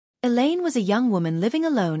Elaine was a young woman living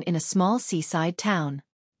alone in a small seaside town.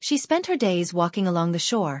 She spent her days walking along the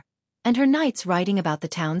shore, and her nights writing about the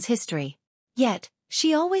town's history. Yet,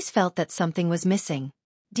 she always felt that something was missing.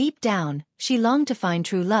 Deep down, she longed to find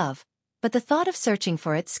true love, but the thought of searching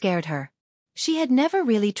for it scared her. She had never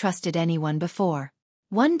really trusted anyone before.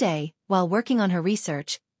 One day, while working on her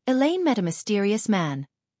research, Elaine met a mysterious man,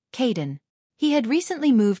 Caden. He had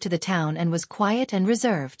recently moved to the town and was quiet and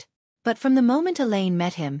reserved. But from the moment Elaine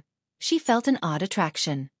met him, she felt an odd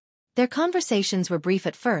attraction. Their conversations were brief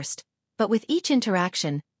at first, but with each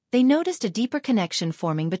interaction, they noticed a deeper connection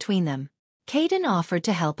forming between them. Caden offered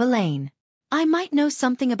to help Elaine. "I might know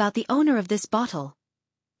something about the owner of this bottle,"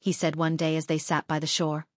 he said one day as they sat by the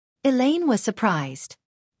shore. Elaine was surprised.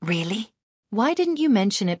 "Really? Why didn't you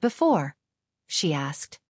mention it before?" she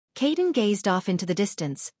asked. Caden gazed off into the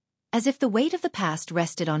distance, as if the weight of the past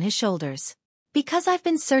rested on his shoulders. "Because I've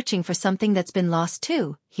been searching for something that's been lost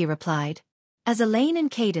too," he replied. As Elaine and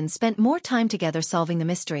Caden spent more time together solving the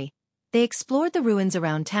mystery, they explored the ruins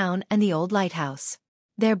around town and the old lighthouse.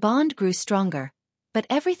 Their bond grew stronger, but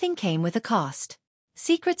everything came with a cost.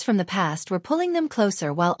 Secrets from the past were pulling them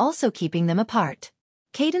closer while also keeping them apart.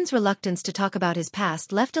 Caden's reluctance to talk about his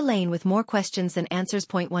past left Elaine with more questions than answers.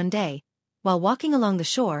 One day, while walking along the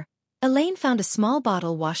shore, Elaine found a small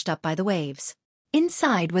bottle washed up by the waves.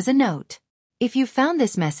 Inside was a note. "If you found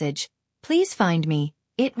this message, please find me,"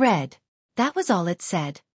 it read. That was all it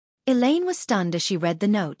said. Elaine was stunned as she read the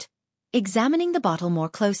note, examining the bottle more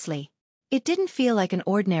closely. It didn't feel like an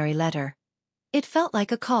ordinary letter. It felt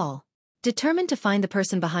like a call. Determined to find the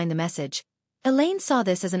person behind the message, Elaine saw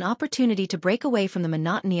this as an opportunity to break away from the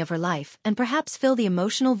monotony of her life and perhaps fill the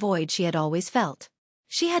emotional void she had always felt.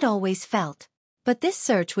 But this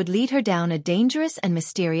search would lead her down a dangerous and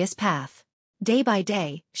mysterious path. Day by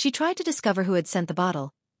day, she tried to discover who had sent the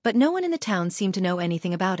bottle, but no one in the town seemed to know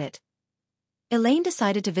anything about it. Elaine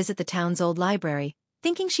decided to visit the town's old library,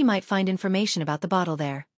 thinking she might find information about the bottle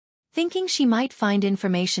there.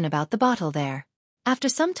 After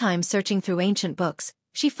some time searching through ancient books,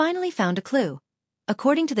 she finally found a clue.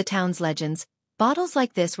 According to the town's legends, bottles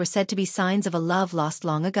like this were said to be signs of a love lost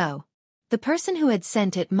long ago. The person who had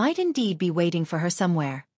sent it might indeed be waiting for her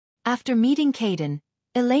somewhere. After meeting Caden,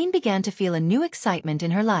 Elaine began to feel a new excitement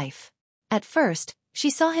in her life. At first, she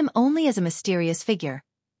saw him only as a mysterious figure,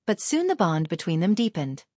 but soon the bond between them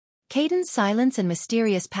deepened. Caden's silence and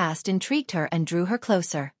mysterious past intrigued her and drew her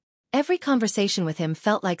closer. Every conversation with him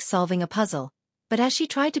felt like solving a puzzle, but as she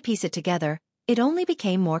tried to piece it together, it only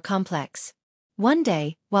became more complex. One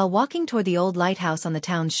day, while walking toward the old lighthouse on the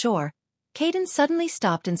town's shore, Caden suddenly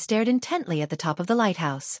stopped and stared intently at the top of the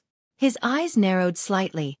lighthouse. His eyes narrowed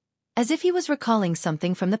slightly, as if he was recalling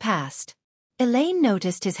something from the past. Elaine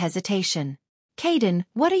noticed his hesitation. "Caden,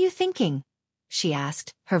 what are you thinking?" she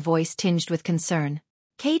asked, her voice tinged with concern.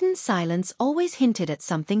 Caden's silence always hinted at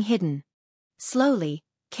something hidden. Slowly,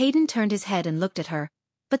 Caden turned his head and looked at her,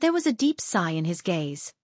 but there was a deep sigh in his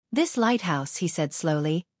gaze. "This lighthouse," he said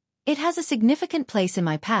slowly, "it has a significant place in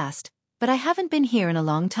my past, but I haven't been here in a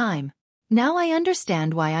long time. Now I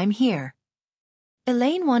understand why I'm here."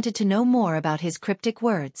 Elaine wanted to know more about his cryptic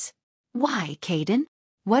words. "Why, Caden?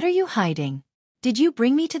 What are you hiding? Did you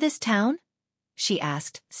bring me to this town?" she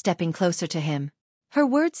asked, stepping closer to him. Her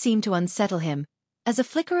words seemed to unsettle him, as a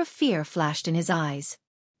flicker of fear flashed in his eyes.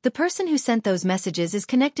 "The person who sent those messages is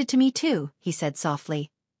connected to me too," he said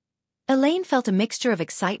softly. Elaine felt a mixture of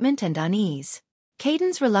excitement and unease.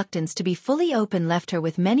 Caden's reluctance to be fully open left her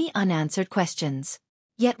with many unanswered questions.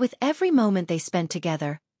 Yet with every moment they spent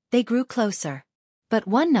together, they grew closer. But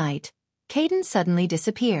one night, Caden suddenly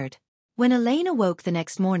disappeared. When Elaine awoke the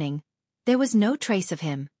next morning, there was no trace of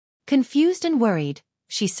him. Confused and worried,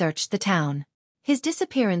 she searched the town. His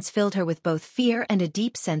disappearance filled her with both fear and a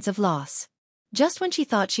deep sense of loss. Just when she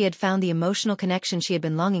thought she had found the emotional connection she had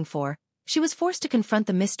been longing for, she was forced to confront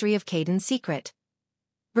the mystery of Caden's secret.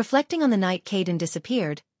 Reflecting on the night Caden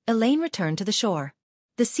disappeared, Elaine returned to the shore.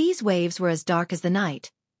 The sea's waves were as dark as the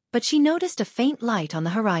night, but she noticed a faint light on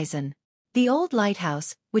the horizon. The old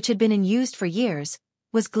lighthouse, which had been in use for years,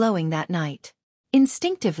 was glowing that night.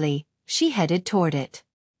 Instinctively, she headed toward it.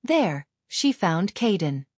 There, she found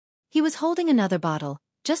Caden. He was holding another bottle,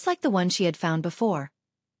 just like the one she had found before.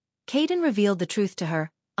 Caden revealed the truth to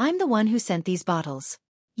her. "I'm the one who sent these bottles.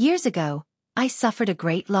 Years ago, I suffered a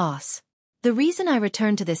great loss. The reason I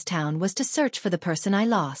returned to this town was to search for the person I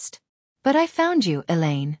lost. But I found you,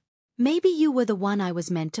 Elaine. Maybe you were the one I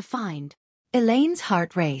was meant to find." Elaine's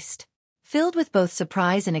heart raced. Filled with both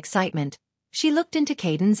surprise and excitement, she looked into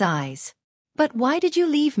Caden's eyes. "But why did you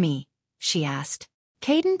leave me?" she asked.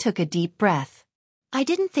 Caden took a deep breath. "I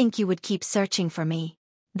didn't think you would keep searching for me.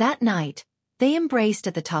 That night, they embraced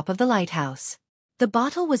at the top of the lighthouse. The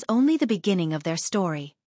bottle was only the beginning of their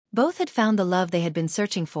story. Both had found the love they had been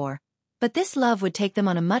searching for, but this love would take them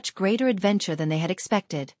on a much greater adventure than they had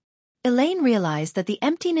expected. Elaine realized that the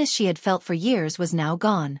emptiness she had felt for years was now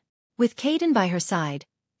gone. With Caden by her side,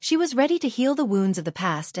 she was ready to heal the wounds of the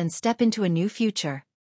past and step into a new future.